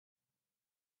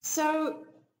So,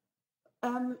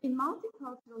 in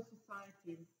multicultural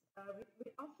societies,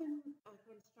 we often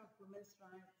construct women's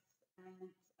rights and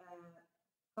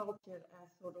culture as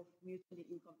sort of mutually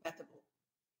incompatible.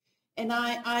 And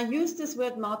I use this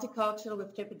word multicultural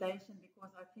with trepidation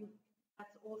because I think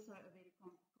that's also a very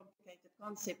complicated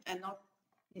concept and not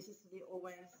necessarily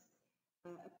always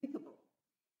applicable.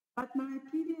 But my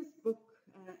previous book,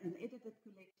 an edited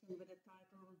collection with the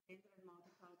title Gender and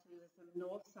Multiculturalism,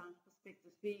 North-South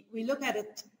Perspectives, we look at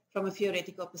it from a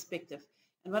theoretical perspective.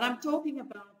 And what I'm talking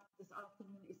about this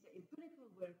afternoon is the empirical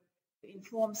work to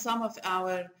inform some of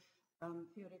our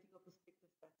theoretical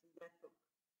perspectives that's in that book.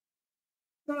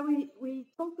 So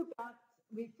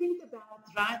we think about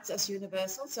rights as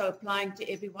universal, so applying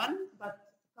to everyone, but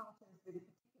culture is very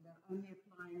particular, only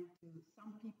applying to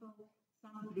some people,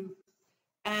 some groups.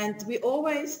 And we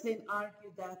always then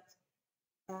argue that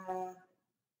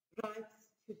rights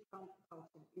should trump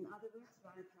culture. In other words,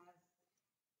 rights has,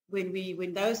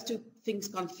 when those two things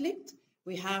conflict,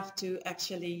 we have to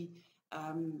actually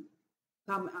come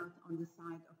out on the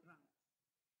side of rights.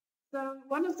 So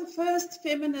one of the first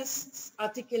feminist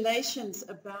articulations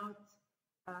about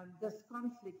this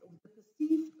conflict, or the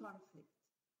perceived conflict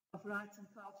of rights and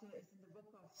culture, is in the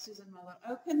book of Susan Muller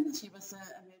Oken. She was an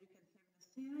American feminist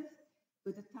theorist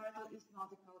with the title Is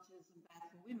Multiculturalism Bad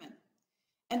for Women?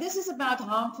 And this is about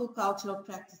harmful cultural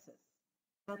practices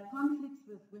that conflicts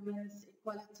with women's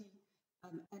equality.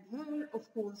 And her,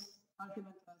 of course,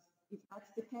 argument was, if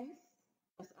that's the case,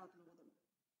 let's outlaw them.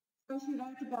 So she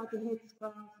wrote about the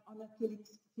headscarf, honor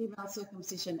killings, female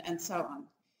circumcision, and so on.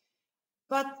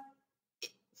 But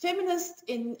feminists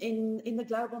in the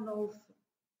global north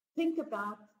think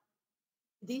about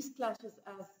these clashes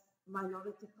as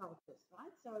minority cultures,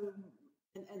 right? So,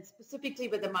 and specifically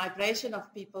with the migration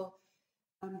of people,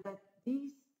 that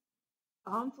these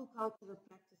harmful cultural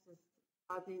practices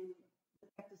are then the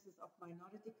practices of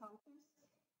minority cultures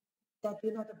that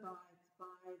do not abide by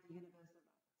the universal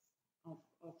rights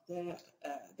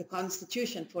of the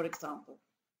Constitution, for example.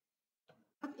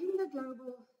 But in the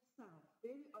global south,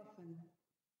 very often,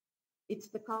 it's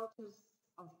the cultures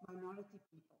of minority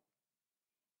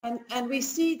people. And we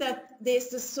see that there's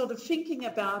this sort of thinking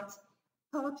about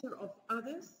culture of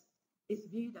others is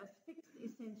viewed as fixed,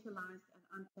 essentialized, and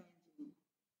unchanging.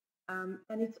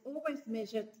 And it's always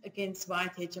measured against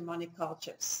white hegemonic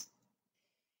cultures.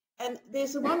 And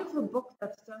there's a wonderful book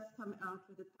that's just come out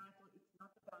with the title, It's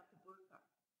Not About the Burqa.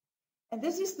 And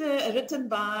this is written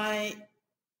by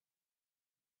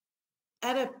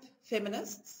Arab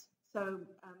feminists, so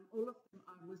all of them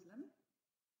are Muslim.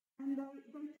 And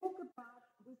they talk about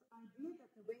this idea that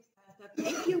the West has, that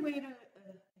if you wear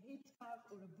a headscarf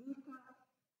or a burqa,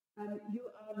 you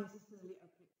are necessarily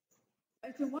oppressed.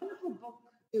 It's a wonderful book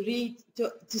to read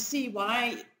to see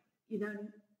why,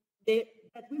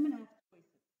 that women have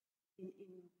choices in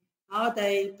how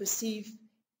they perceive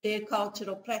their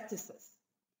cultural practices.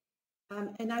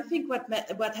 And I think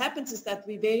what happens is that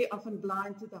we very often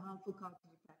blind to the harmful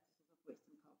cultural practices of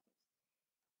Western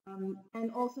cultures.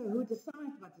 And also who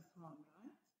decides what is harm,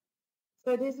 right?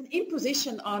 So there's an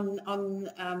imposition on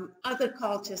other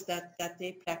cultures that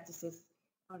their practices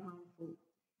are harmful.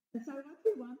 And so what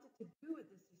we wanted to do with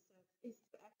this research is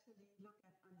to actually look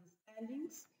at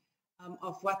understandings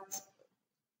of what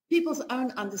people's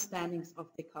own understandings of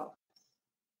their cultures.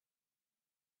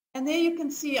 And there you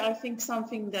can see, I think,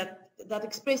 something that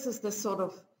expresses this sort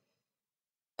of,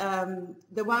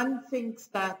 the one thinks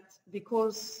that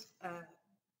because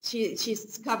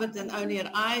she's covered and only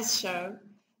her eyes show,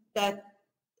 that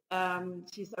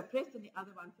she's oppressed, and the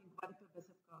other one thinks, what a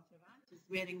pervasive culture, right? She's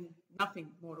wearing nothing,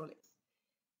 more or less.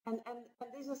 And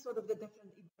these are sort of the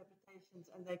different interpretations,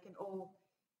 and they can all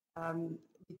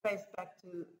be traced back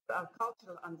to our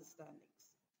cultural understandings.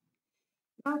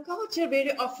 Now, culture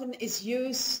very often is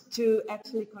used to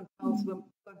actually control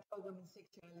women's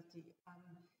sexuality.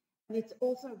 And it's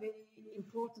also very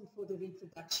important for the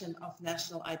reproduction of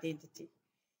national identity.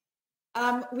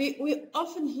 We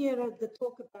often hear the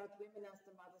talk about women as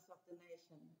the mothers of the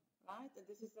nation, right? And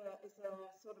this is a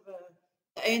sort of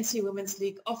the ANC Women's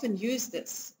League often use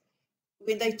this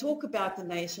when they talk about the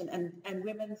nation and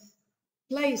women's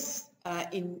place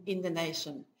in the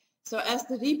nation. So as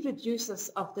the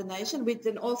reproducers of the nation, we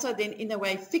then also then in a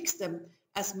way fix them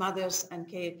as mothers and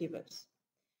caregivers.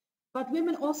 But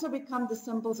women also become the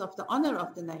symbols of the honor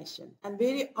of the nation, and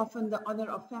very often the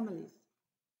honor of families.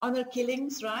 Honor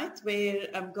killings, right, where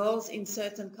girls in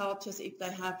certain cultures, if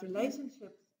they have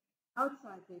relationships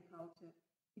outside their culture,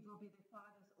 it will be their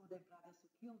fathers or their brothers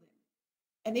who kill them.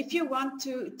 And if you want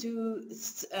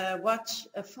to watch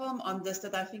a film on this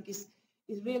that I think is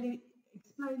really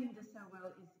explaining this so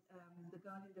well is The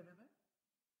Girl in the River.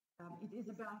 It is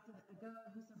about a girl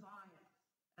who survived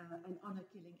an honor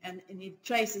killing, and it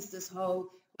traces this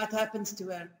whole, what happens to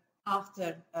her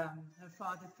after her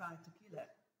father tried to kill her.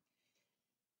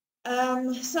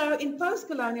 So in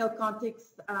post-colonial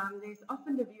context, there's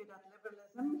often the view that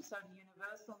liberalism, so the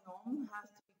universal norm, has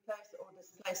to replace or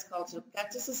displace cultural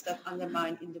practices that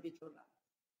undermine individual rights.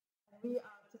 And we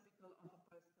are typical of a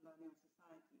post-colonial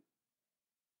society.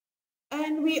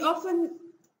 And we often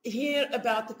hear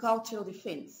about the cultural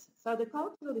defense. So the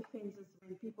cultural defense is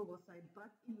when people will say, but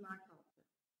in my culture,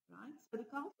 right? So the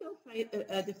cultural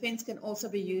defense can also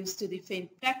be used to defend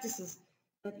practices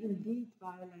that indeed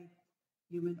violate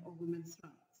human or women's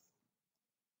rights.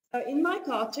 So in my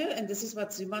culture, and this is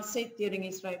what Zuma said during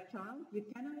his rape trial, you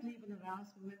cannot leave an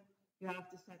aroused woman, you have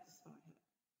to satisfy her.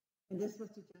 And this was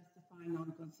to justify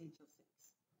non-consensual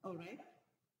sex. All right?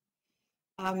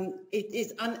 It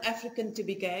is un-African to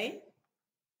be gay.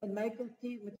 En my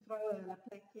cultuur met vroue hulle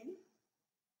plek ken.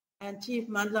 And Chief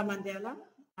Mandla Mandela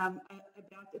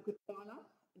about Ukutwala.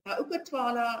 Now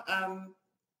Ukutwala,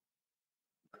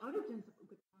 the origins of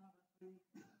Ukutwala was when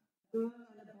a girl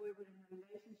and a boy were in a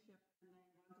relationship and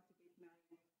they wanted to get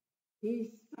married.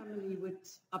 His family would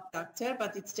abduct her,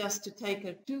 but it's just to take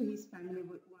her to his family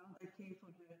while they care for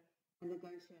her and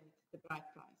negotiate the bride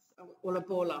price, or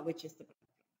lobola, which is the bride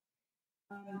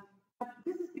price. But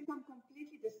this has become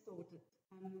completely distorted.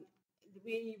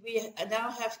 We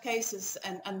now have cases,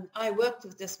 and I worked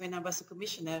with this when I was a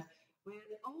commissioner, where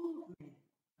old men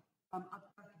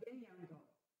abduct very young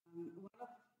girls.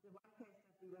 The one case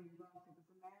that we were involved in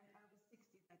was a man over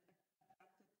 60 that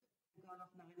abducted a girl of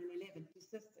 9 and 11, two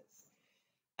sisters.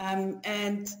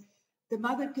 And the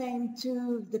mother came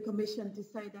to the commission to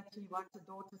say that she wants her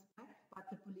daughters back, but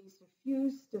the police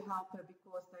refused to help her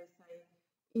because they say,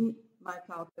 in my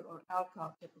culture or our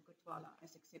culture, Ukutwala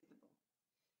is acceptable.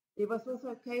 There was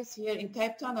also a case here in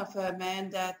Cape Town of a man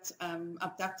that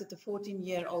abducted a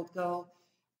 14-year-old girl,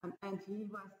 and he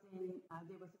was then,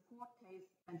 there was a court case,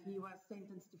 and he was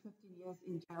sentenced to 15 years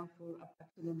in jail for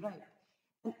abduction and rape.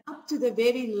 And up to the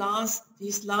very last,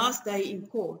 his last day in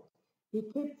court, he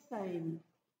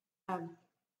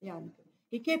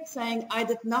kept saying, I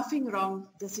did nothing wrong,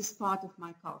 this is part of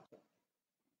my culture.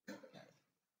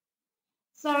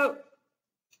 So,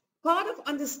 part of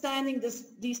understanding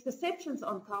these perceptions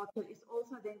on culture is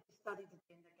also then to study the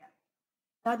gender gap.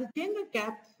 Now, the gender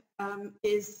gap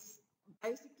is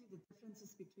basically the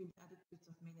differences between the attitudes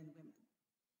of men and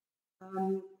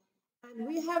women. And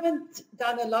we haven't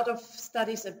done a lot of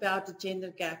studies about the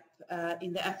gender gap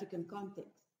in the African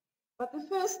context. But the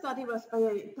first study was by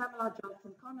Pamela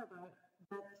Johnson-Conover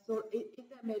that saw in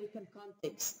the American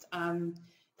context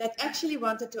that actually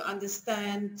wanted to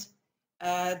understand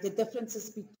the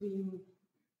differences between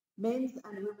men's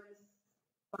and women's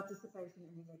participation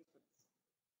in elections.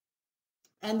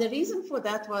 And the reason for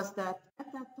that was that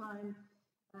at that time,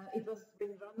 it was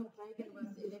when Ronald Reagan was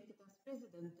elected as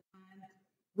president, and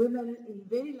women in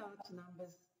very large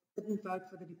numbers didn't vote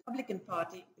for the Republican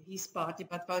Party, his party,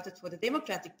 but voted for the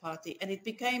Democratic Party, and it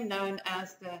became known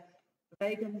as the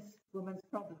Reagan's women's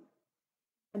problem.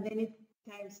 And then it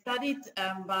became studied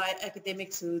by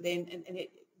academics who then,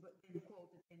 called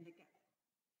the gender gap.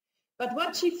 But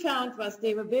what she found was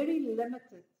there were very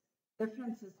limited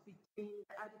differences between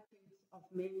the attitudes of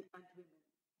men and women,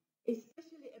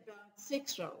 especially about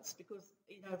sex roles, because,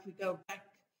 you know, if we go back,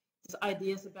 there's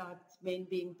ideas about men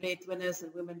being breadwinners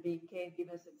and women being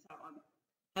caregivers and so on,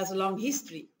 has a long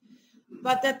history.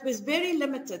 But that was very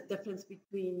limited difference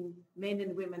between men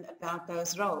and women about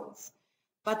those roles.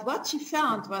 But what she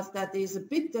found was that there's a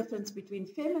big difference between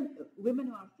women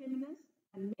who are feminists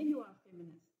and men who are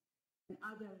feminists and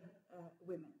other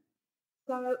women.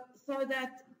 So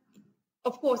that,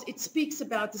 of course, it speaks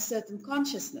about a certain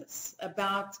consciousness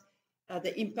about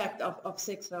the impact of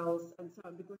sex roles and so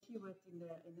on, because she worked in the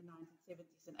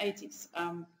 1970s and 80s.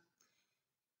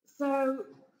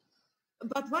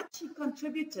 But what she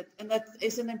contributed, and that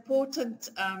is an important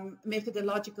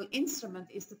methodological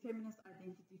instrument, is the feminist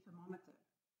identity thermometer.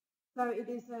 So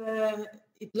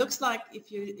it looks like,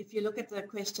 if you look at the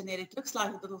questionnaire, it looks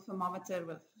like a little thermometer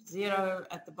with 0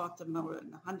 at the bottom or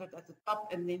 100 at the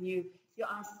top, and then you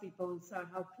ask people, so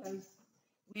how close,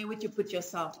 where would you put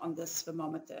yourself on this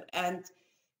thermometer? And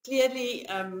clearly,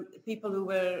 people who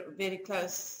were very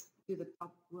close to the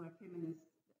top were feminists.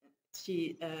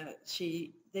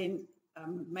 She then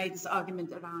made this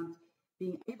argument around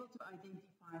being able to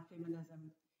identify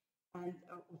feminism and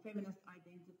or feminist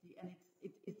identity, and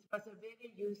it was a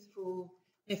very useful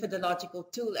methodological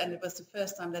tool, and it was the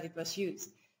first time that it was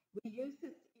used. We used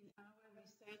it in our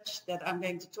research research that I'm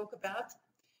going to talk about.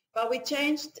 But we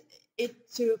changed it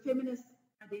to feminist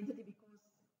identity because,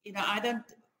 you know,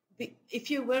 if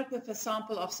you work with a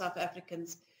sample of South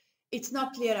Africans, it's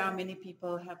not clear how many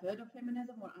people have heard of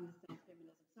feminism or understand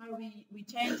feminism. So we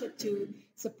changed it to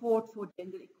support for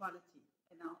gender equality,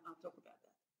 and I'll talk about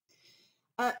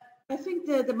that. I think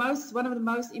one of the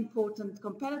most important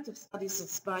comparative studies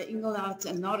is by Inglehart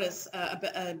and Norris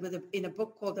in a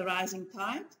book called The Rising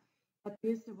Tide, that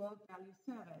used the World Value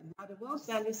Survey. Now, the World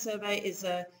Value Survey is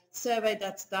a survey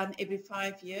that's done every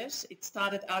 5 years. It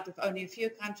started out with only a few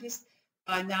countries.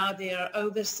 By now, there are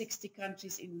over 60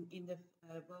 countries in the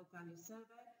World Value Survey,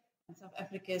 and South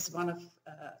Africa is one of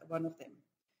them.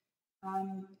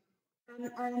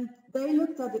 And they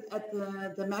looked at it at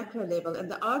the macro level,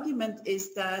 and the argument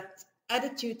is that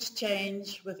attitudes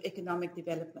change with economic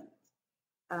development.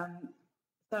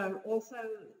 So also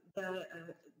the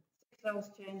sex roles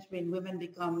change when women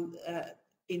become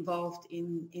involved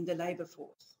in the labor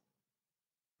force.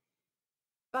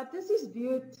 But this is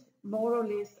viewed more or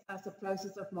less as a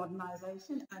process of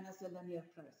modernization and as a linear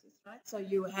process, right? So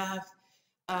you have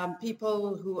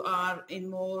people who are in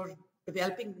more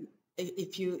developing,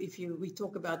 we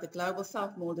talk about the global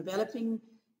south, more developing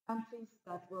countries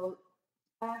that will,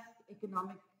 as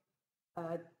economic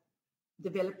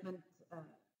development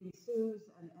ensues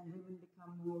and women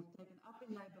become more taken up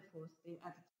in labor force, their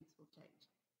attitudes will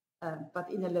change, but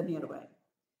in a linear way.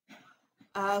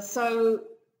 So,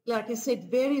 like I said,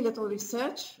 very little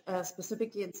research,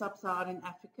 specifically in sub-Saharan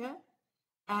Africa,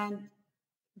 and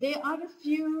there are a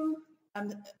few,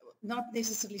 not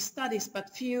necessarily studies, but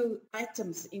few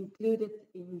items included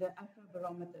in the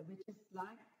Afrobarometer, which is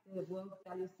like the World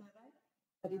Value Survey,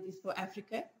 but it is for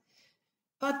Africa.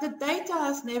 But the data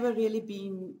has never really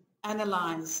been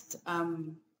analyzed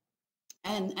and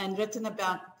written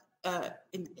about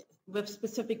with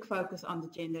specific focus on the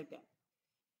gender gap.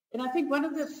 And I think one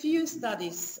of the few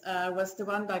studies was the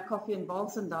one by Coffey and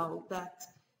Bolsendal that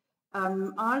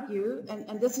argue,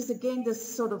 and this is again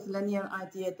this sort of linear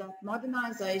idea that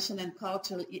modernization and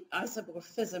cultural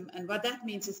isomorphism, and what that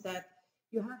means is that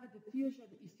you have a diffusion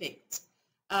effect.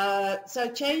 So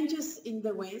changes in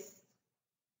the West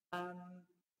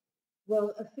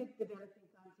will affect developing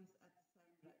countries at the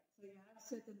same rate. So you have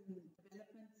certain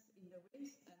developments in the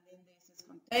West, and then there's this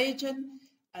contagion,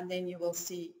 and then you will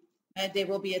see, there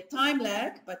will be a time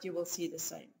lag, but you will see the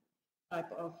same type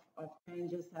of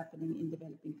changes happening in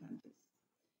developing countries.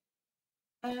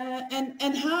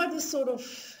 And how this sort of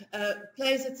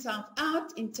plays itself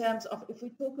out in terms of, if we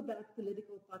talk about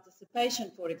political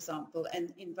participation, for example,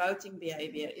 and in voting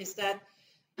behavior, is that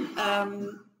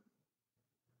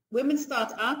women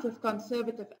start out with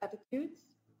conservative attitudes.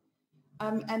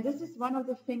 And this is one of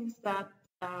the things that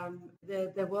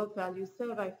the World Value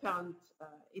Survey found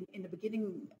in the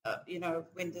beginning,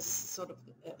 when this sort of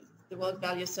the World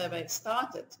Value Survey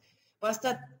started, was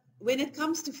that when it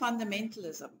comes to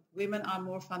fundamentalism, women are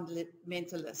more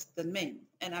fundamentalist than men.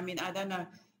 And I mean, I don't know,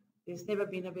 there's never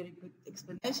been a very good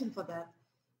explanation for that.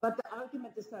 But the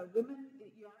argument is that women,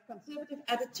 you have conservative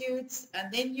attitudes,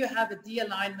 and then you have a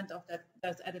de-alignment of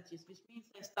those attitudes, which means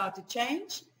they start to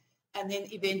change, and then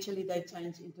eventually they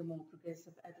change into more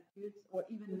progressive attitudes, or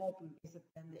even more progressive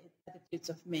than the attitudes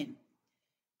of men.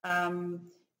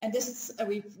 And this is,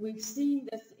 we've seen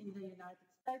this in the United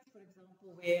States, for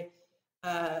example, where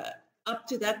up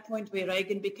to that point where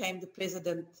Reagan became the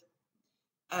president,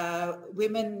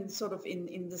 women sort of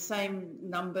in the same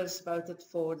numbers voted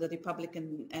for the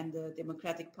Republican and the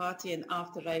Democratic Party, and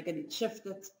after Reagan it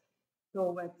shifted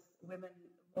towards women,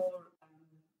 more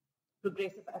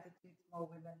progressive attitudes, more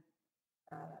women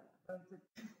voted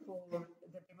for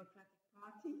the Democratic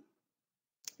Party.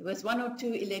 There was one or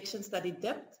two elections that it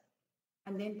dipped,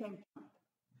 and then came Trump.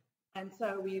 And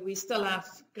so we still have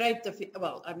great,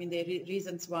 well, I mean, there are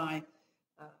reasons why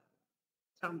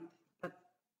Trump, but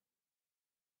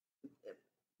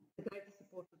the greatest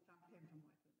support for Trump came from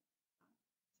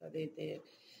white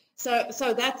women.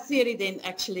 So that theory then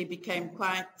actually became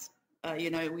quite,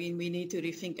 we need to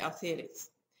rethink our theories.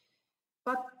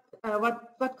 But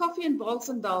what Coffey and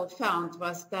Bolsendal found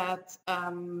was that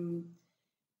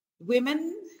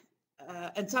women,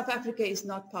 and South Africa is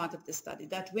not part of the study,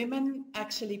 that women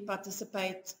actually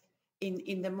participate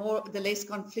in the less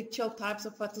conflictual types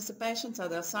of participation. So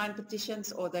they'll sign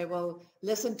petitions or they will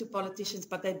listen to politicians,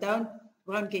 but they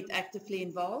won't get actively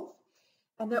involved.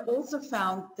 And they also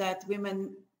found that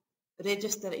women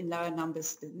register in lower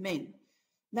numbers than men.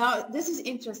 Now, this is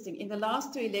interesting. In the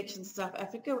last two elections in South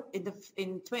Africa,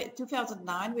 in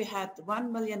 2009, we had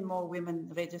 1 million more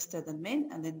women registered than men,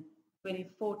 and in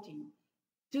 2014,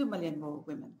 2 million more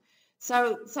women.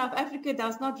 So South Africa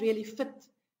does not really fit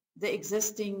the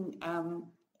existing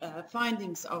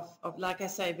findings of, like I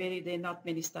say, there are not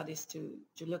many studies to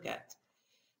look at.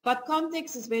 But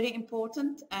context is very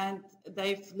important, and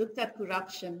they've looked at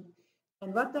corruption.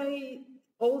 And what they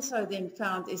also then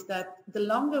found is that the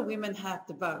longer women have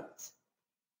to vote,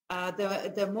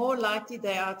 the more likely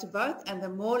they are to vote, and the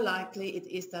more likely it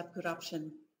is that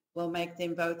corruption will make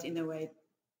them vote in a way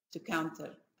to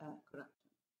counter corruption.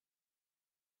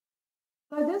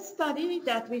 So this study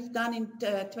that we've done in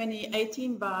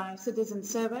 2018 by citizen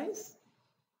surveys,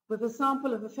 with a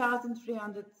sample of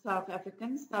 1,300 South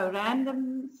Africans, so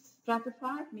random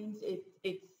stratified means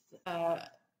it's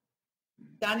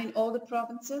done in all the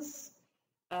provinces,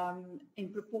 in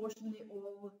proportionally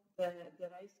all the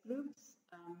race groups,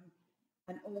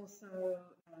 and also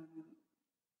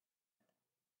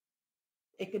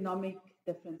economic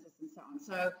differences and so on.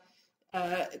 So,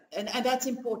 and that's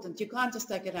important. You can't just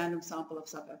take a random sample of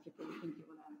South Africa. You think you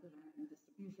will have the random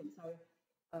distribution. So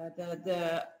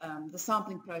the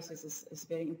sampling process is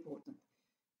very important.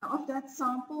 Now, of that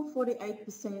sample,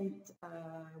 48%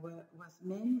 was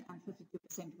men and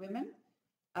 52% women,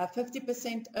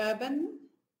 50% urban,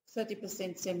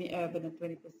 30% semi-urban, and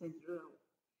 20% rural.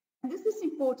 And this is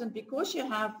important because you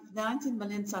have 19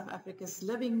 million South Africans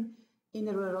living in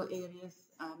the rural areas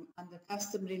under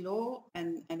customary law,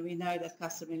 and we know that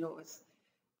customary law is,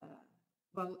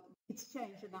 well, it's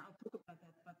changed, and I'll talk about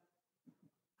that,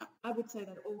 but I would say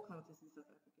that all cultures in South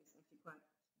Africa is actually quite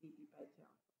deeply patriarchal.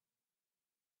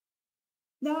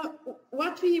 Now,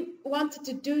 what we wanted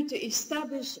to do to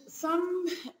establish some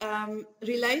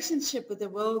relationship with the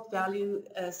World Value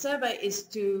Survey is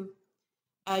to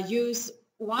use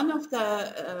one of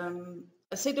the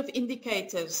a set of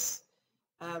indicators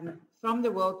from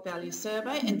the World Value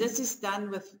Survey, and this is done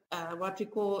with what we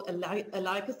call a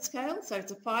Likert scale. So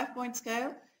it's a 5-point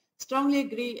scale: strongly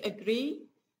agree,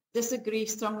 disagree,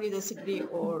 strongly disagree,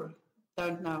 or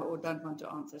don't know or don't want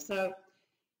to answer. So,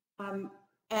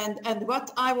 and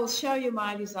what I will show you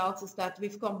my results is that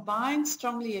we've combined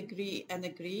strongly agree and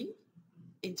agree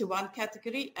into one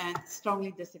category, and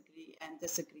strongly disagree and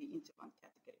disagree into one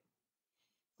category.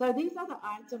 So these are the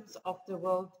items of the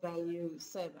World Value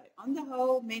Survey. On the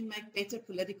whole, men make better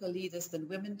political leaders than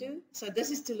women do. So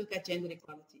this is to look at gender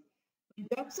equality. When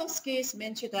jobs are scarce,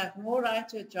 men should have more right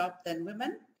to a job than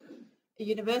women. A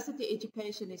university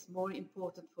education is more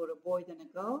important for a boy than a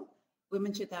girl.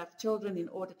 Women should have children in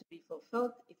order to be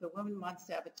fulfilled. If a woman wants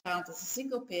to have a child as a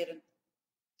single parent,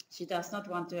 she does not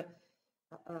want to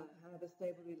have a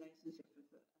stable relationship with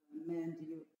a man.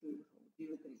 Do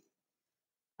you agree?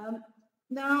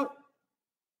 Now,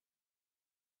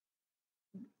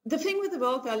 the thing with the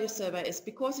World Value Survey is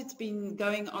because it's been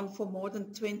going on for more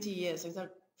than 20 years,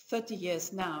 or 30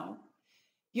 years now,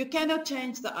 you cannot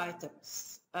change the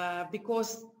items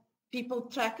because people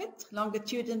track it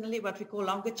longitudinally, what we call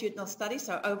longitudinal studies,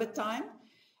 so over time.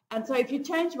 And so if you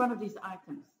change one of these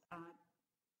items,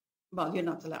 well, you're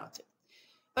not allowed to.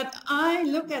 But I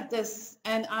look at this,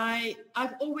 and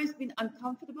I've always been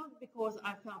uncomfortable because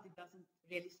I felt it doesn't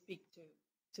really speak to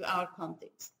our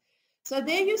context. So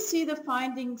there you see the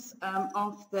findings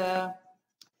of those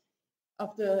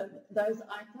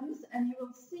items, and you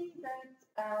will see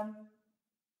that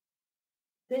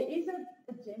there is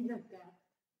a gender gap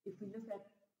if we look at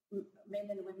men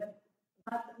and women.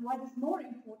 But what is more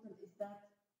important is that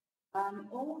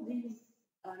all these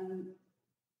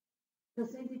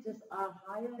percentages are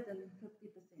higher than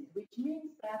 50%, which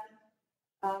means that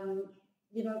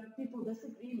people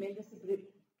disagree, men disagree,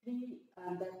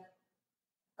 that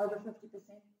over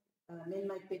 50% men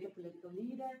make better political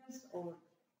leaders, or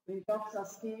when jobs are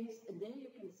scarce, and then you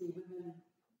can see women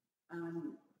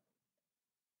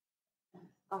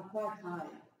are quite high.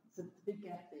 It's a big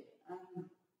gap there.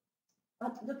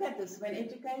 But look at this, when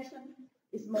education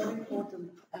is more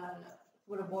important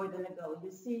for a boy than a girl,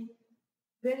 you see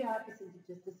very high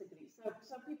percentages disagree.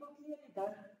 So people clearly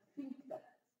don't think that.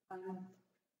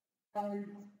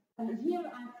 And here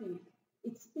I think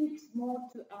it speaks more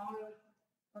to our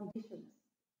conditions,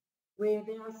 where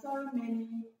there are so many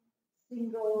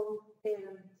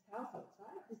single-parent households,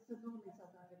 right? It's a norm in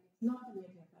South Africa. It's not a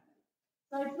nuclear family.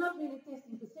 So it's not really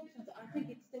testing perceptions. I think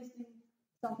it's testing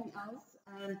something else.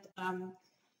 And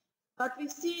but we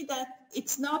see that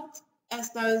it's not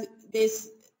as though there's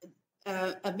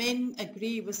men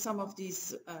agree with some of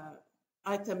these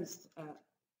items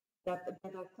that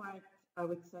are quite, I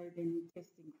would say, then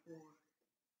testing for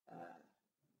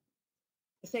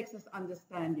a sexist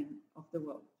understanding of the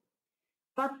world.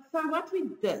 But so what we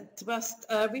did was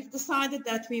we've decided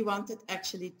that we wanted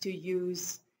actually to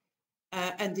use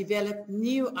and develop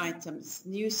new items,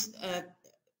 new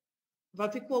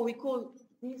what we call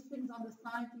these things on the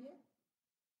side here.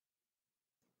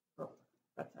 Oh,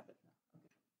 what's happened now?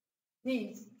 Okay.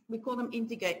 These we call them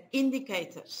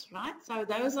indicators, right? So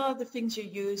those are the things you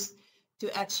use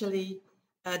to actually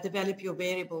develop your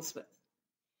variables with.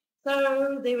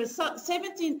 So there were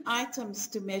 17 items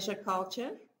to measure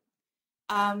culture,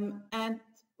 and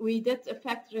we did a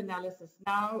factor analysis.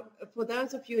 Now, for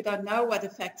those of you who don't know what a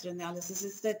factor analysis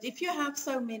is, that if you have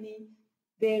so many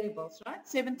variables, right,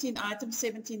 17 items,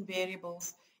 17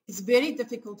 variables, it's very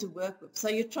difficult to work with. So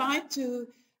you try to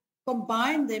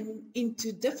combine them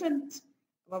into different,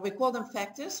 what we call them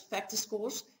factors, factor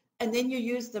scores, and then you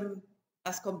use them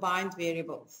as combined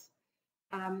variables.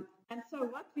 And so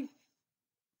what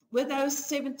with those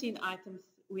 17 items,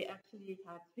 we actually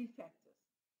had 3 factors.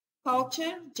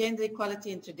 Culture, gender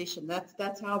equality, and tradition.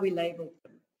 That's how we labeled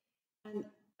them. And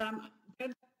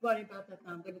don't worry about that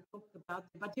now. I'm going to talk about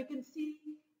them. But you can see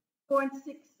 0.6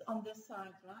 on this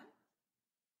side,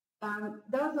 right?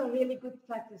 Those are really good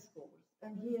factor scores.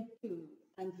 And here too,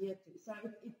 and here too. So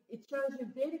it shows you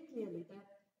very clearly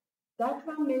that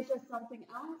one measures something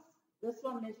else, this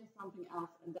one measures something else,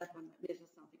 and that one measures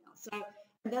something else. So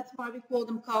that's why we call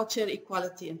them culture,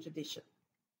 equality, and tradition.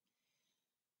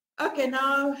 Okay,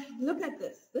 now look at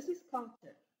this. This is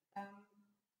culture.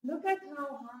 Look at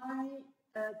how high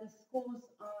the scores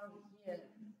are here.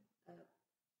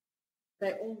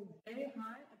 They're all very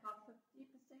high, about 50%,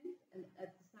 and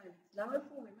at the same, it's lower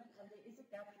for women, and there is a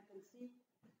gap you can see.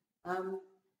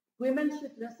 Women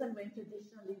should listen when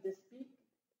traditional leaders speak.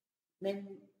 Men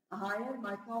are higher.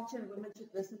 My culture, women should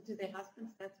listen to their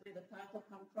husbands. That's where the title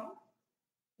comes from.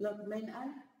 Look, men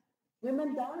and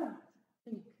women don't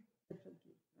think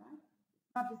differently, right?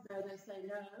 It's not as though they say,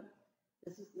 no,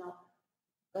 this is not,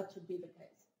 that should be the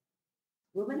case.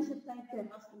 Women should take their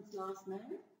husband's last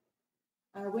name.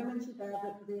 Women should have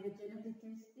their virginity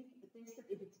tested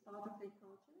if it's part of their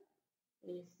culture.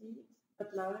 There you see, it's a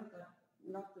bit lower, but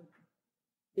not a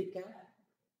big gap.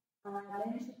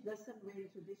 Men should listen when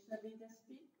traditional leaders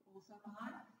speak, also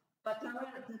high, but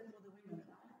lower for the women,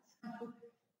 right? So,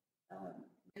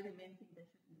 many men think they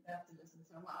shouldn't have to listen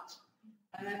so much.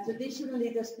 Traditional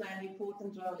leaders play an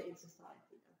important role in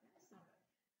society. Okay?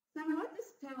 So what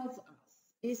this tells us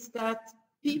is that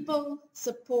people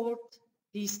support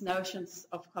these notions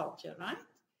of culture, right?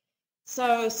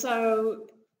 So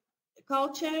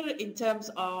culture in terms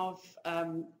of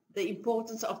the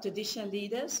importance of traditional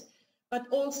leaders, but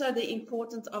also the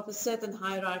importance of a certain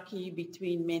hierarchy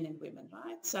between men and women,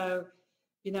 right? So,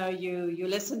 you know, you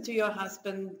listen to your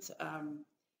husband,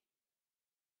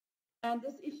 and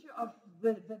this issue of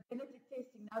the virginity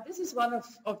testing. Now, this is one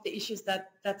of the issues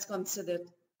that's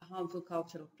considered a harmful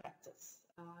cultural practice.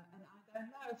 And I don't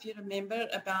know if you remember,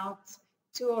 about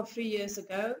 2 or 3 years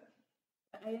ago,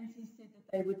 the ANC said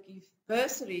that they would give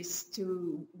bursaries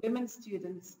to women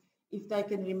students if they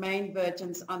can remain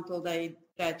virgins until they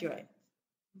graduate,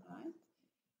 right?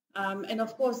 And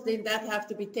of course, then that have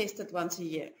to be tested once a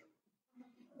year.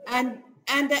 And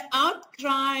the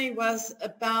outcry was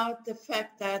about the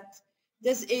fact that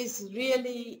this is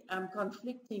really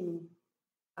conflicting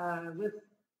with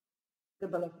the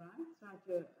Bill of Rights,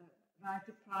 right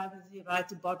to privacy, right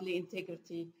to bodily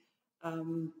integrity,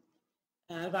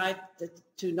 right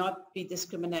to not be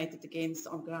discriminated against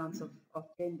on grounds of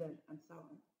gender and so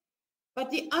on. But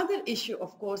the other issue,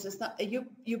 of course, is that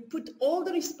you put all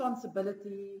the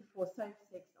responsibility for safe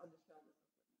sex on the shoulders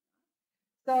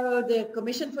of women. So the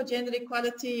Commission for Gender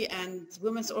Equality and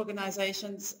women's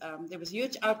organizations, there was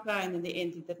huge outcry, and in the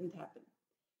end it didn't happen.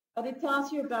 But it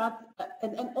tells you about,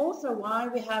 and also why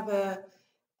we have a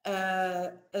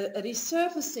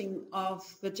resurfacing of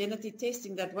virginity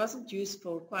testing that wasn't used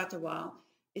for quite a while,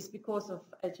 is because of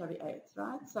HIV/AIDS,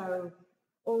 right? So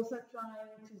also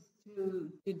trying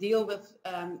to deal with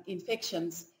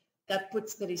infections that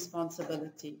puts the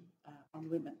responsibility on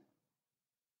women.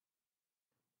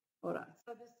 All right.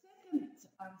 So the second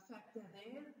factor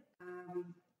there,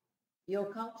 your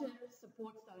culture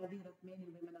supports the idea that men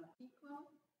and women are equal.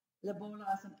 Labola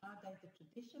is an outdated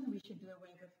tradition. We should do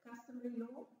away with customary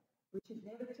law. We should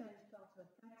never change cultural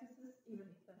practices, even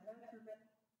if they hurt women.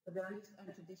 The values and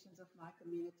traditions of my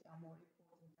community are more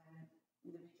important than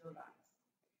individual rights.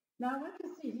 Now, what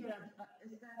you see here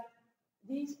is that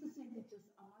these percentages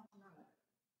are much lower,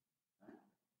 right?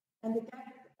 And the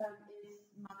gap is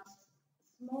much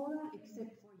smaller,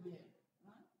 except for year,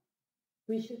 right?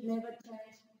 We should never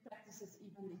change practices,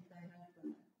 even if they hurt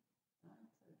women.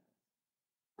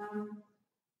 Right?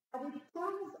 But it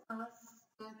tells us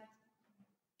that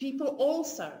people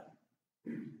also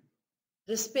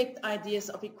respect ideas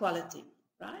of equality,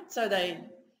 right? So they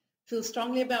feel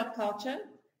strongly about culture,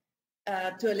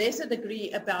 to a lesser degree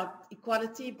about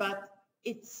equality, but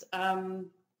it's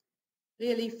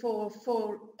really for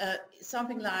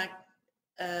something like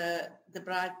the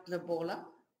bright lobola.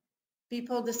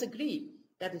 People disagree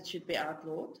that it should be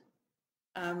outlawed,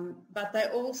 but they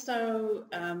also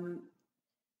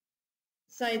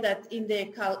say that in their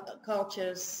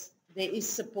cultures there is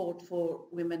support for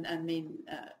women and men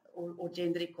or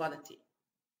gender equality.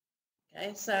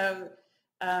 Okay, so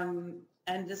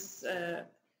and this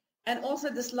and also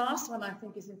this last one I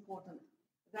think is important.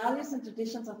 Values and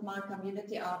traditions of my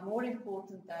community are more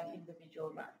important than individual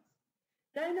rights.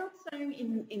 They're not saying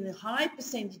in high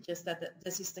percentages that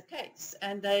this is the case,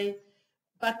 and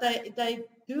but they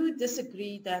do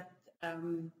disagree that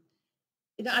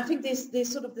you know, I think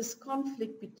there's sort of this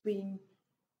conflict between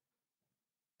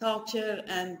culture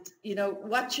and, you know,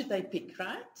 what should they pick,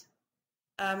 right?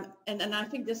 And I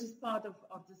think this is part of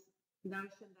this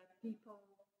notion that people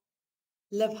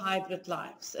live hybrid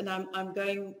lives, and I'm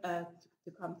going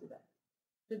to come to that.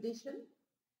 Tradition.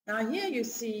 Now here you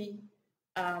see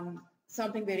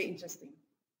something very interesting.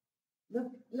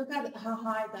 Look at how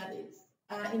high that is.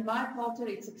 In my culture,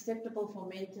 it's acceptable for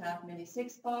men to have many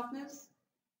sex partners.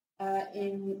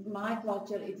 In my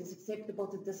culture, it is acceptable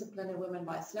to discipline a woman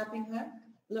by slapping her.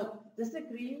 Look,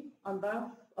 disagree on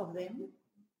both of them,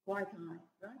 quite high,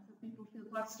 right? So people feel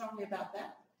quite strongly about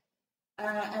that.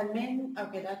 And men,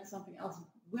 okay, that's something else.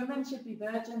 Women should be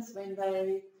virgins when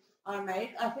they are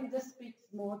made. I think this speaks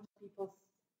more to people's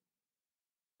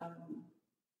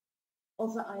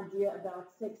also idea about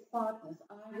sex partners.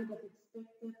 I would have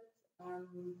expected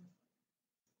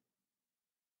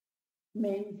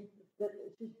men that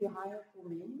it should be higher for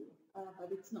men, but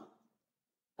it's not.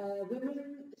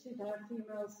 Women should have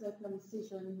female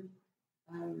circumcision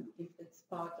if it's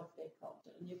part of their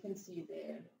culture. And you can see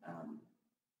there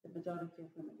the majority of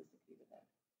women disagree with that.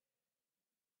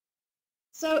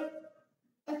 So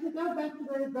if we go back to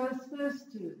those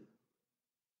first two,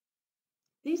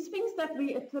 these things that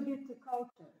we attribute to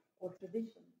culture or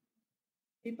tradition,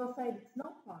 people say it's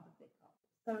not part of their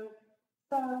culture.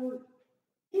 So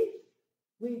if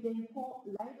we then label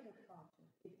it culture,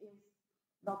 it is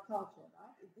not culture,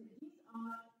 right? These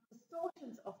are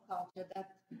distortions of culture that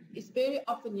is very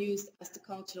often used as the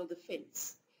cultural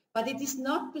defense, but it is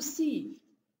not perceived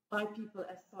by people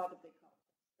as part of their culture.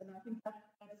 And I think that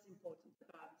is important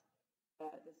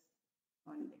about this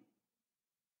finding.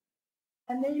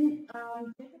 And then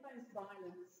gender-based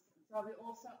violence. So we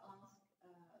also ask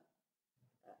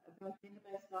about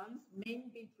gender-based violence.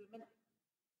 Men beat women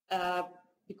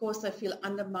because they feel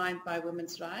undermined by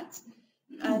women's rights.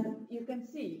 And you can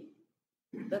see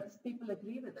that people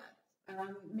agree with that.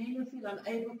 Men who feel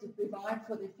unable to provide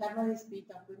for their families beat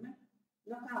up women.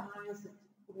 Look how high is it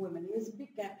for women. There's a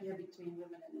big gap here between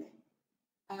women and men.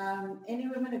 Any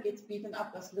woman who gets beaten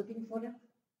up was looking for it,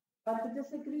 but the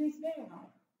disagree is very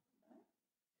high.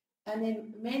 And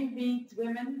then men beat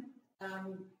women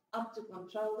up to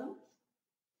control them.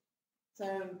 So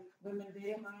women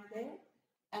very high there.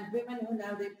 And women who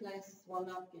know their places will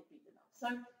not get beaten up.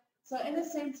 So in a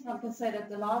sense, one can say that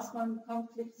the last one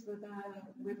conflicts with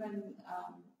women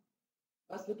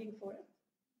was looking for it.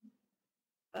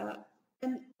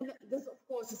 And this, of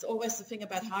course, is always the thing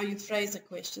about how you phrase a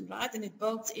question, right? And it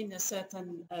builds in a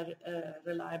certain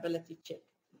reliability check.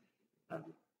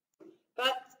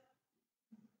 But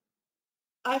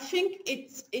I think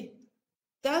it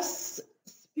does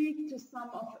speak to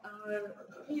some of our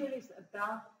theories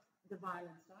about the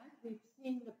violence, right? We've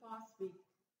seen the past week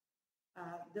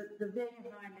the very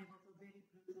high levels of very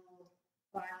brutal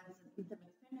violence and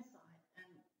intimate femicide,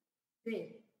 and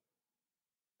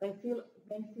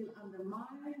men feel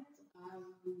undermined,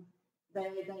 they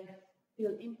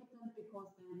feel impotent because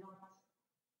they're not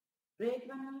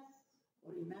breadwinners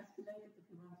or emasculated, if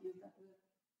you want to use that word,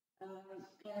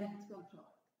 and it's control.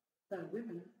 So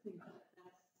women think that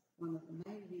that's one of the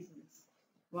main reasons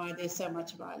why there's so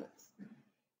much violence.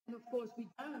 And of course,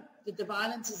 the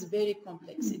violence is very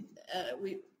complex.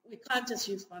 We can't just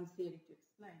use one theory to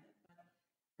explain it,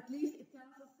 but at least it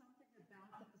tells us something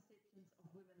about the perceptions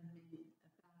of women and men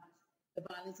about the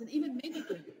violence, and even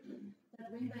medically,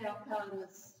 that when they are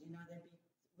powerless, you know,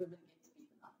 women get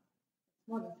beaten up. It's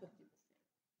more than 50%.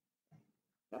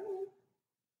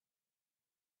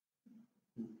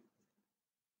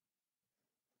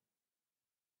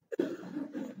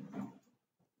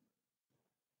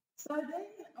 So then,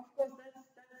 of course,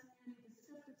 that's really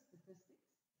descriptive statistics.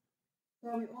 So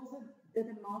we also did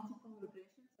a multiple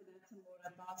regression, so that's a more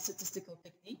advanced statistical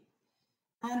technique.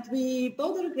 And we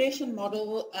build a regression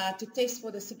model to test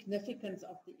for the significance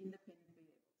of the independent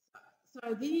variables.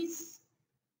 So these,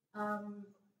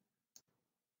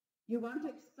 you want to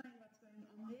explain what's going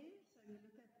on there. So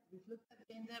we've looked at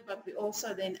gender, but we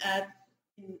also then add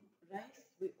in race,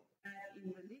 we add in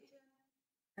religion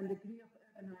and degree of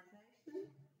urbanization.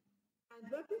 And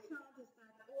what we found is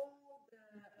that all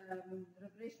the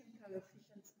regression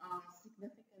coefficients are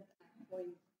significant at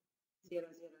 0.000.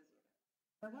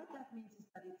 So what that means is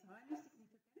that it's highly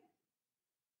significant.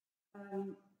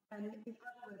 And in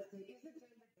other words, there is a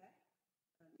gender gap.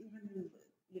 Even,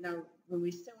 when we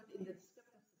show it in the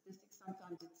descriptive statistics,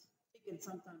 sometimes it's big and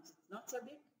sometimes it's not so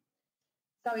big.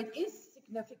 So it is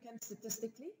significant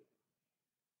statistically,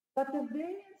 but the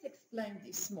variance explained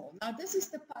is small. Now this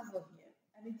is the puzzle here,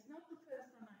 and it's not the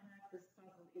first time I have this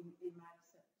puzzle in my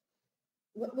research.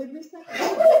 When we say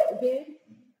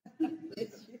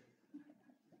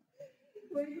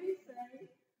when we say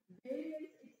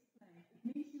variance explained, it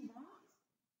means you want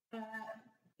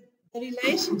the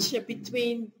relationship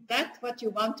between that what you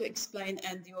want to explain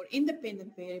and your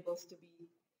independent variables to be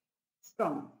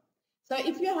strong. So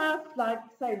if you have, like,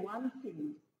 say, one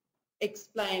thing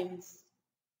explains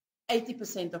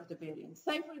 80% of the variance.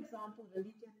 Say, for example,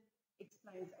 religion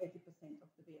explains 80% of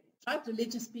the variance. Right?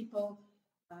 Religious people,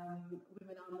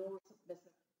 women are more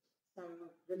submissive. So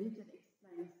religion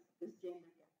explains this gender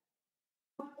gap.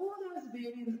 But all those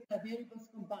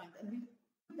variables combined, and we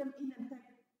put them in and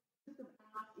put them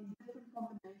out in different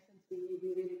combinations, we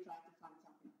really try to find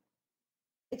something.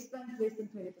 Explains less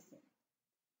than 20%.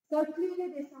 So clearly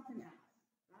there's something else,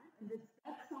 right? And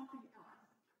that's something else.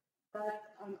 But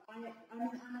I'm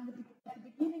at the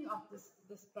beginning of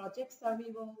this project, so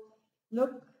we will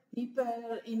look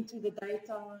deeper into the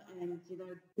data and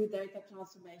do data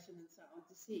transformation and so on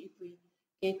to see if we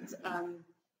get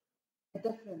a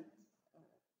different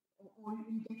or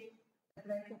we get a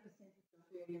greater percentage of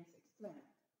variance explained.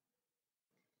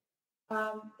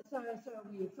 So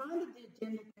we found the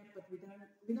gender gap, but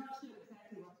we're not sure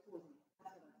exactly what's causing it.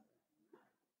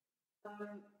 That's what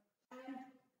I'm saying. And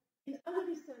in other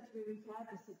research where we've had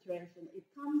this situation, it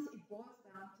boils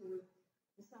down to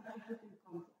the South African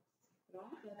context,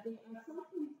 right? That there are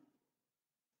something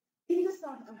in the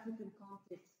South African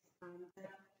context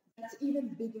that's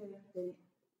even bigger than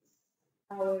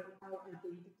our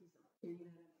identities of gender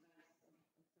and race and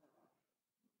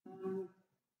so on.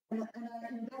 And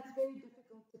that's very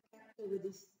difficult to capture with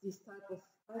these type of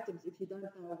items if you don't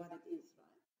know what it is, right?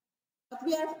 But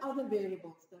we have other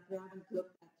variables that we haven't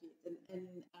looked at yet,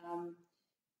 and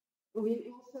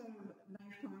we also may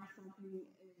find something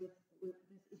with this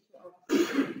issue of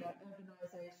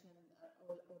urbanization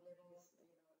or levels,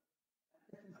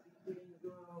 difference between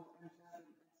rural and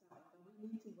urban and so on. But we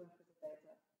need to work with the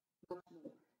data much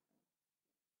more.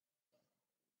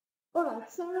 All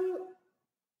right, so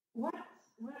what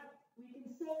we can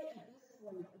say at this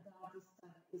point about this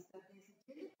study is that there's a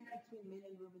gender gap between men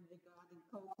and women regarding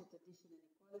culture, tradition, and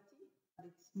equality, but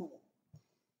it's small.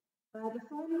 The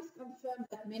findings confirm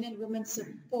that men and women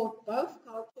support both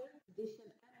culture, tradition,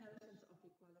 and notions of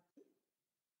equality,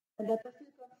 and that they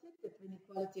feel conflicted when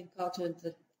equality and culture and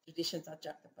traditions are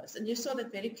juxtaposed. And you saw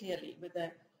that very clearly with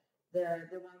the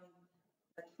one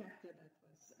that factor that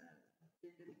was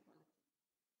gender equality.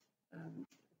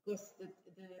 Of course, the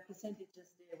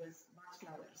percentages there was much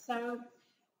lower. So,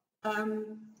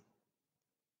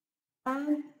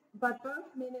 but both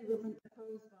men and women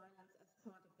oppose violence as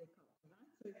part of their culture,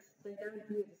 right? So they don't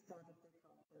view it as part of their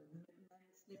culture. Men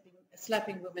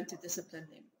slapping women to discipline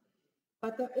them.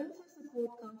 But they also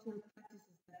support cultural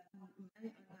practices that may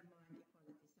undermine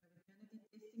equality. So with vanity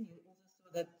testing, you also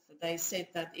saw that they said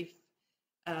that if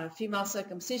female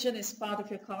circumcision is part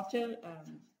of your culture,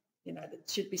 that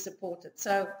should be supported.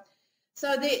 So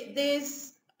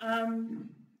there's,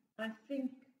 I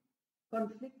think,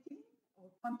 conflicting or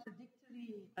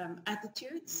contradictory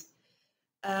attitudes,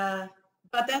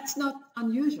 but that's not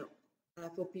unusual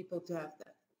for people to have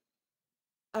that.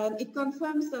 It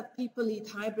confirms that people lead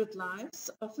hybrid lives,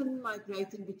 often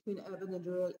migrating between urban and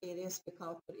rural areas where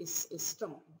culture is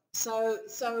strong. So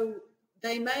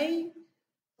they may,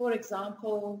 for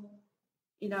example,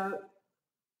 in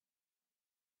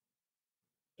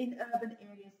urban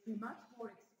areas, be much more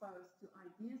exposed to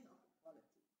ideas of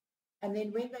equality. And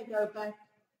then when they go back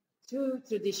to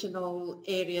traditional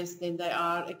areas, then they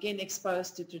are again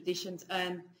exposed to traditions.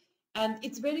 And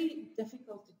it's very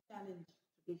difficult to challenge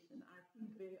tradition. I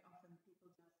think very often people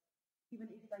just, even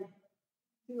if they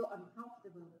feel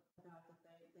uncomfortable about it,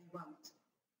 they won't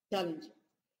challenge it.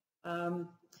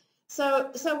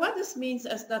 So what this means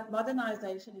is that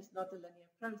modernization is not a linear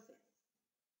process.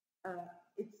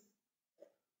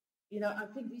 I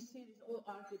think these theories all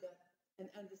argue that,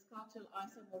 and this cultural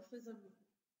isomorphism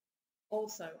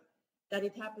also, that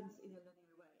it happens in a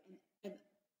linear way. And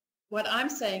what I'm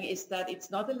saying is that it's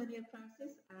not a linear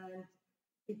process, and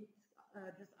this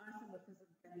isomorphism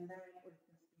can vary or it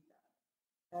can speed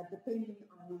up, depending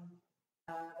on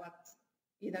what,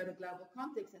 the global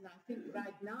context. And I think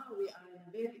right now we are in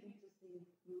a very interesting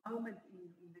moment in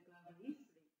the global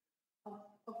history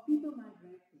of people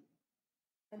migrating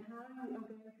and how we are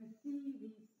going to see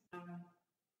these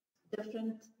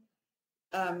different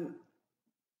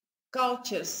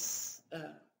cultures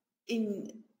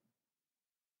and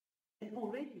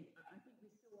already I think we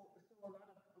saw a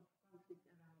lot of conflict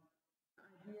around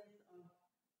ideas of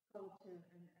culture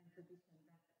and tradition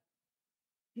that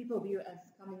people view as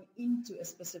coming into a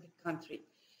specific country.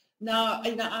 Now,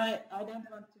 I don't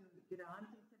want to,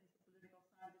 Huntington is a political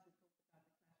scientist who talks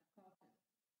about the clash of cultures,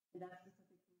 and that's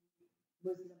specifically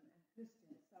Muslim and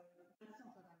Christian. So that's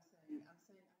not what I'm saying. I'm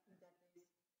saying I think that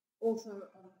there's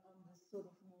also on the sort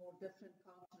of more different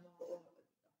cultural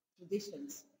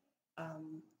traditions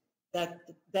that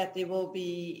there will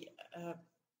be,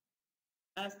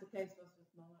 as the case was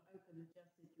with Mala Open,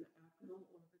 and just that you outlaw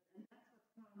all of it, and that's what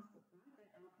France did,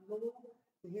 right? They outlaw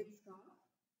the headscarf,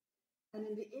 and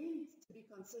in the end, to be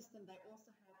consistent, they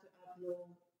also had to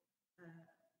outlaw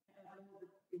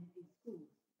it in schools,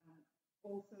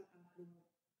 also outlaw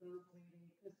girls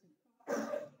wearing Christian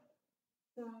costumes.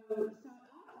 So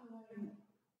outlawing,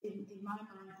 in my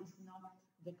mind, is not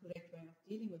the correct way of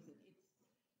dealing with it.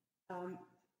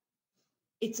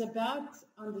 It's about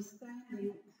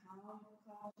understanding how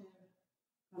culture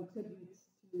contributes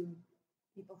to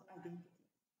people's identity.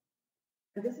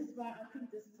 And this is why I think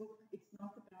this book, it's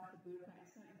not about the burqa,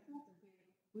 it's so important.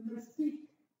 We must speak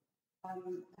about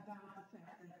the fact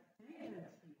that they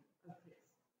don't feel oppressed.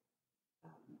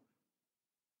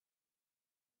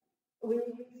 We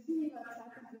see what's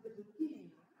happened with the burkini,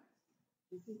 right?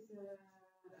 This is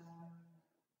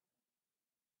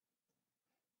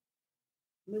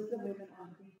Muslim women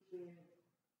on the beach wear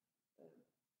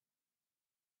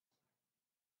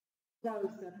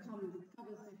clothes that covers their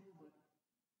head.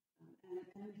 And in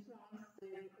France,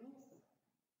 they were also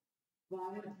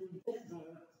violently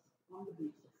disrobed on the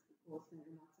beaches because they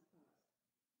were not supposed.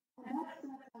 And that's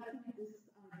what I think this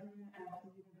idea of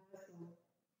the universal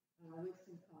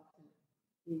Western culture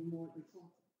being more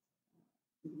important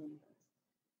in many ways.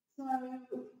 So I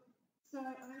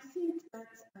think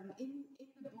that in the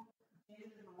book,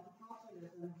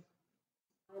 Multiculturalism,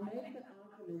 I make the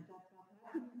argument that what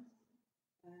happened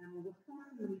with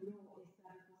customary law is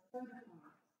that it was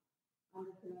codified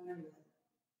under colonialism.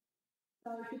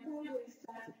 So if you tell you it's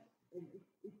static,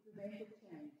 it prevented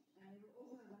change. And there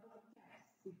were also a lot of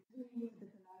gaps between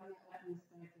the colonial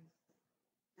administrators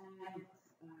and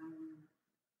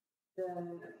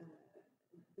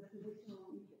the traditional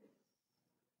leaders.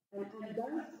 And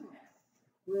those gaps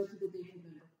were to the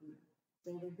detriment of women.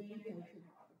 They were very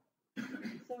patriarchal.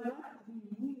 So what we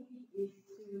need is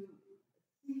to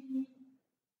see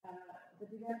the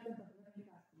development of living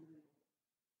customary law.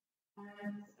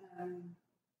 And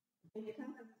Ben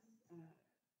Cousins,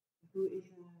 who is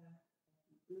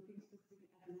looking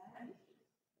specifically at land issues,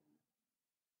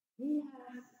 he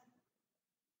has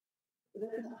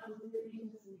written up this very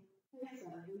interesting case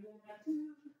study where you have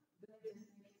two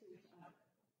villages next to each other.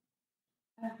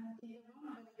 And in the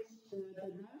one village, the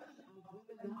notion of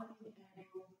women not being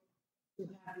able to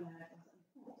have land was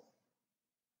enforced.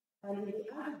 And in the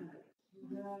other village,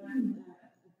 you have a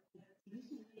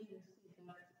traditional leader who said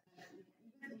that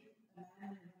even if a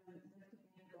man and a woman live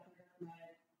together on that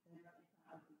land, they're not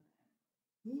entitled to land.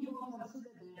 He will consider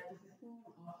that as a form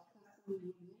of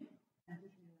customary union and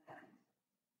living land.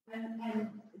 And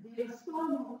there is far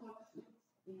more conflict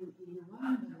in the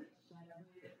one village that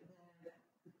where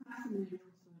the customary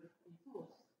rules were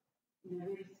enforced in a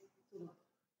very sort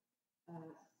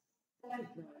of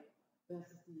static way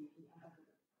versus the other village.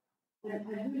 And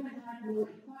women have more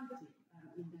equality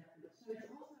in that village. So it's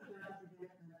also about the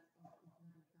development of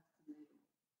women customary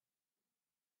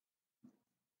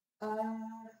law.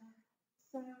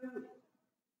 So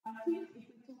I think if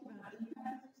we talk about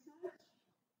impact research,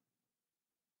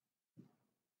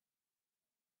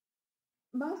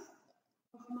 most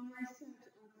of my research,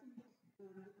 I think,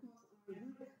 because I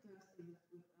work closely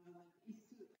with government, is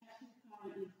to actually try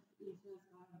and influence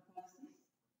government policies.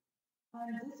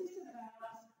 And this is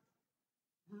about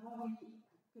how we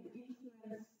could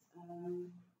influence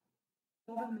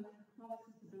government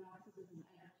policies about citizen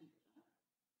attitude.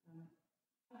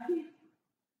 I think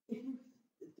if you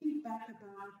think back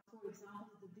about, for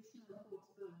example, the Traditional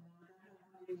Courts Bill, and I don't know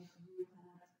how many of you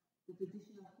had the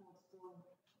Traditional Courts Bill,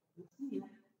 which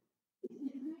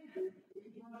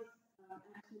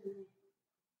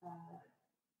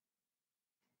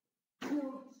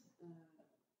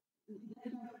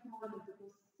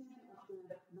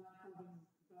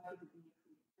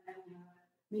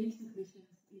many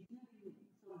submissions, including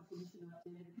sort of submission of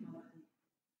gender equality,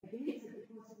 against it because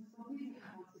it was completely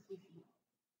unconstitutional.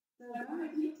 So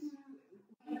going into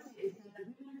what I say is that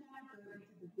the women can go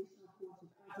into the divisional court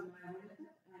without a lawyer,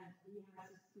 and he has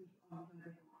to speak on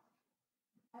her behalf.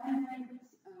 And then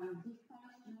these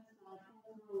punishments like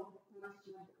corporal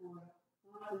punishment or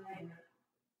hard labor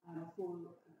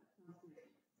for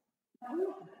transgressions. Now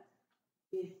all of that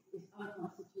is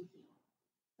unconstitutional.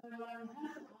 So one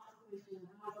has to ask the question,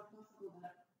 how is it possible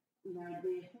that there are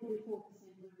 44%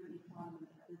 women in Parliament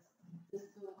that this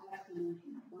bill actually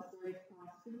was very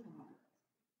fast through Parliament?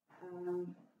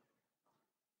 And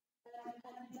in that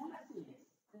sense,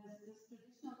 there's this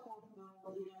traditional court bill,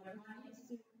 one needs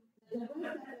to, the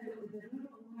work that the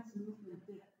rural rights movement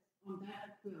did on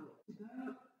that bill, to go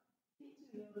into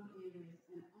rural areas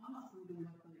and ask women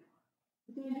what they are.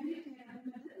 But they really clear that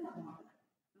women did not want it,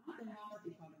 right? They wanted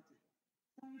equality.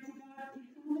 So it's about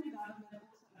informing government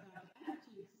also about the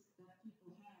attitudes that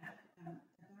people have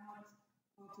about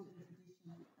culture and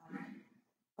tradition.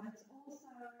 But it's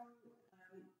also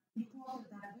important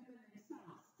that women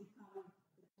themselves become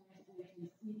the change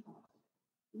agents in culture.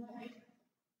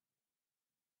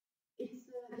 It's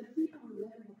the people who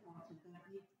live in the culture that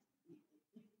need.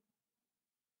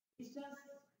 It's just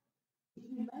if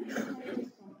you make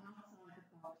changes from outside the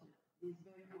culture, there's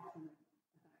very often a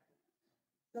factor.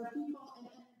 So people,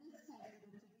 and in this case, the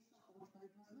traditional culture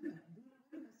it was women.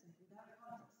 Women without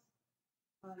artists.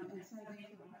 And so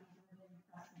therefore I think women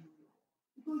custom law.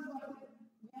 Because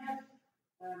we have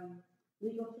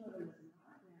legal pluralism,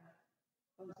 right? We have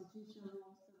constitutional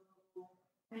law, civil law,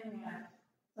 and we have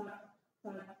side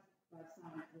by side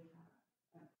we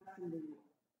have custom law.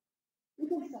 We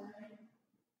can say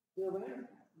we're aware of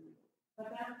custom law,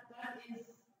 but that is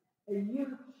a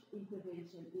huge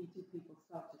intervention into people's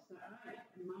culture. So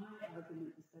my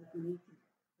argument is that we need to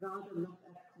rather look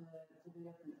at the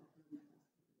development of women custom law.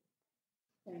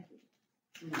 Thank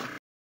you.